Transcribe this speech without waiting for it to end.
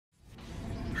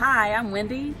Hi, I'm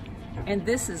Wendy, and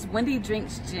this is Wendy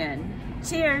Drinks Gin.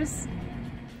 Cheers!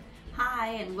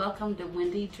 Hi, and welcome to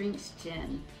Wendy Drinks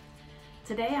Gin.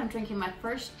 Today I'm drinking my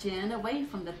first gin away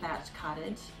from the Thatched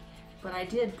Cottage, but I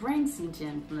did bring some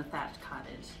gin from the Thatched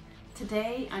Cottage.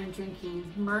 Today I'm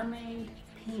drinking Mermaid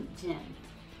Pink Gin.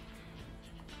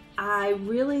 I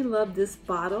really love this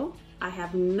bottle. I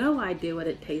have no idea what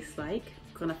it tastes like.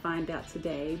 I'm gonna find out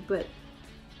today, but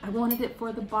I wanted it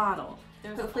for the bottle.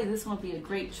 Hopefully this will be a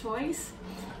great choice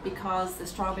because the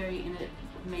strawberry in it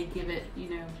may give it,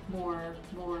 more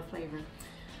flavor.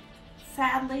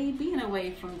 Sadly, being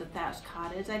away from the Thatched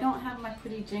Cottage, I don't have my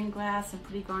pretty gin glass and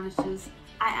pretty garnishes.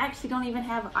 I actually don't even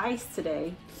have ice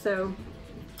today, so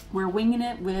we're winging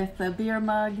it with a beer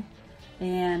mug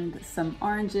and some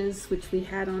oranges, which we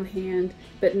had on hand,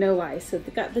 but no ice. So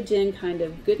we got the gin kind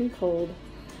of good and cold,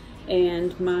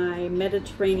 and my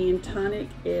Mediterranean tonic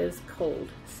is cold.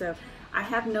 So I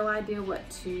have no idea what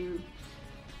to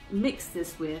mix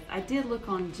this with. I did look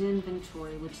on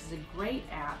Ginventory, which is a great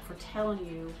app for telling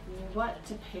you what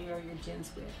to pair your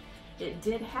gins with. It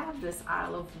did have this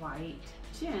Isle of Wight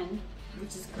gin,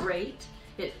 which is great.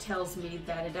 It tells me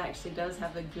that it actually does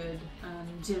have a good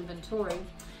Ginventory,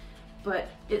 but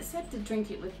it said to drink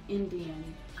it with Indian.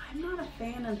 I'm not a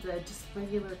fan of the just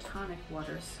regular tonic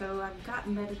water, so I've got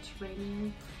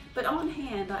Mediterranean. But on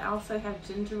hand, I also have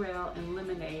ginger ale and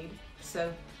lemonade,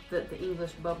 so the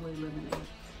English bubbly lemonade,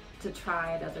 to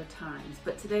try at other times.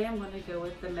 But today I'm going to go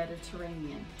with the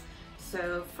Mediterranean.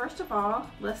 So first of all,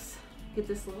 let's give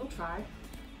this a little try.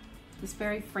 It's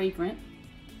very fragrant.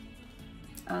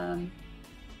 I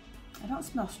don't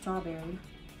smell strawberry.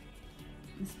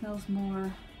 It smells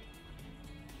more,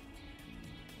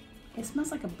 it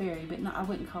smells like a berry, but no, I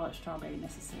wouldn't call it strawberry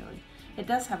necessarily. It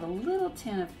does have a little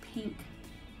tint of pink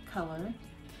color.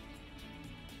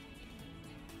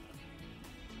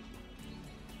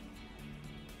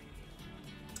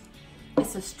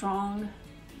 It's a strong,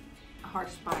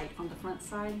 harsh bite on the front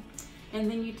side, and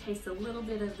then you taste a little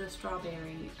bit of the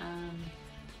strawberry.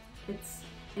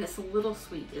 It's a little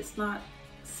sweet. It's not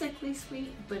sickly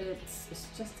sweet, but it's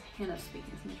just a hint of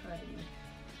sweetness. Let me try it again.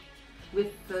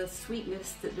 With the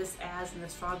sweetness that this adds in the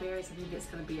strawberries, I think it's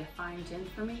going to be a fine gin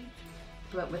for me.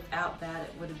 But without that,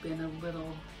 it would have been a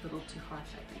little too harsh,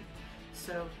 I think.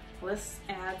 So let's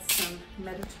add some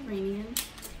Mediterranean.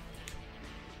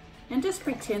 And just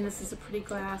pretend this is a pretty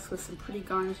glass with some pretty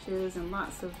garnishes and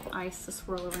lots of ice to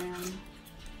swirl around.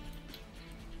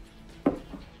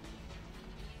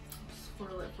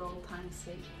 Swirl it for old time's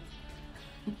sake.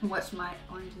 Watch my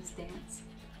oranges dance.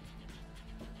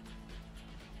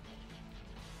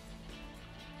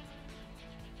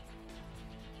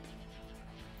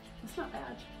 It's not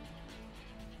bad.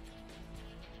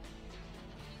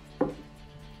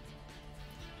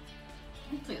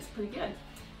 Actually, it's pretty good.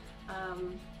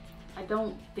 I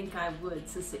don't think I would,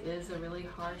 since it is a really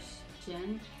harsh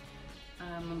gin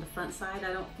on the front side.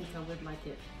 I don't think I would like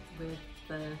it with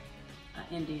the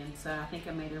Indian, so I think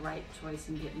I made the right choice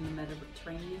in getting the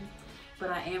Mediterranean.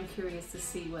 But I am curious to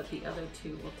see what the other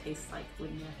two will taste like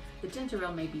when the ginger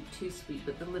ale may be too sweet,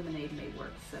 but the lemonade may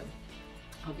work. So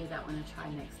I'll give that one a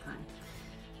try next time.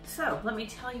 So let me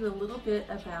tell you a little bit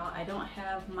about, I don't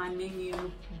have my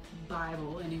menu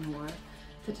Bible anymore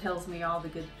that tells me all the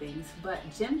good things, but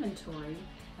Ginventory,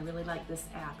 I really like this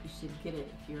app. You should get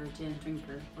it if you're a gin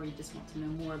drinker or you just want to know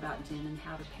more about gin and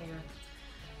how to pair.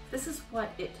 This is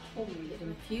what it told me. It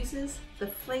infuses the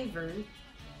flavor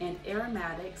and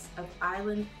aromatics of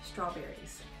island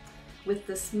strawberries with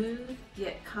the smooth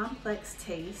yet complex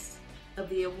taste of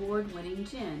the award-winning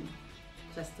gin,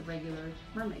 just the regular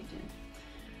Mermaid gin.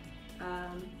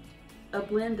 A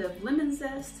blend of lemon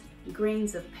zest,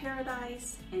 grains of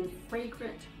paradise, and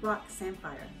fragrant rock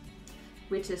samphire,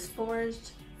 which is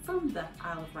foraged from the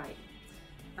Isle of Wight.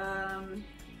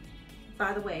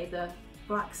 By the way, the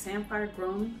rock samphire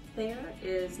grown there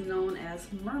is known as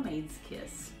Mermaid's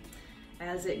Kiss,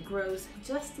 as it grows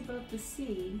just above the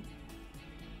sea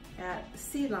at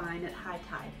sea line at high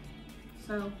tide.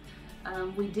 So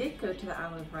we did go to the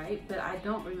Isle of Wight, but I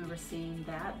don't remember seeing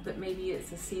that, but maybe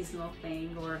it's a seasonal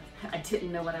thing, or I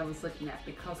didn't know what I was looking at,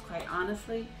 because quite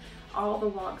honestly, all the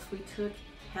walks we took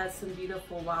had some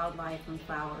beautiful wildlife and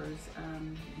flowers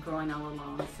growing all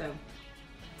along, so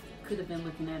could have been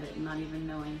looking at it and not even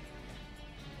knowing.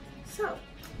 So,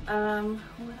 would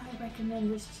I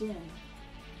recommend this gin?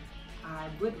 I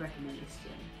would recommend this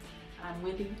gin. I'm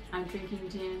Wendy, I'm drinking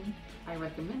gin. I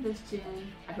recommend this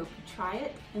gin. I hope you try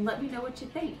it and let me know what you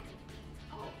think.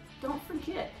 Oh, don't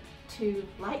forget to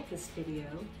like this video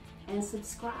and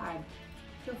subscribe.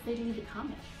 Feel free to leave a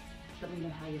comment. Let me know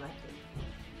how you liked it.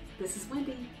 This is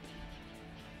Wendy.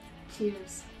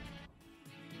 Cheers.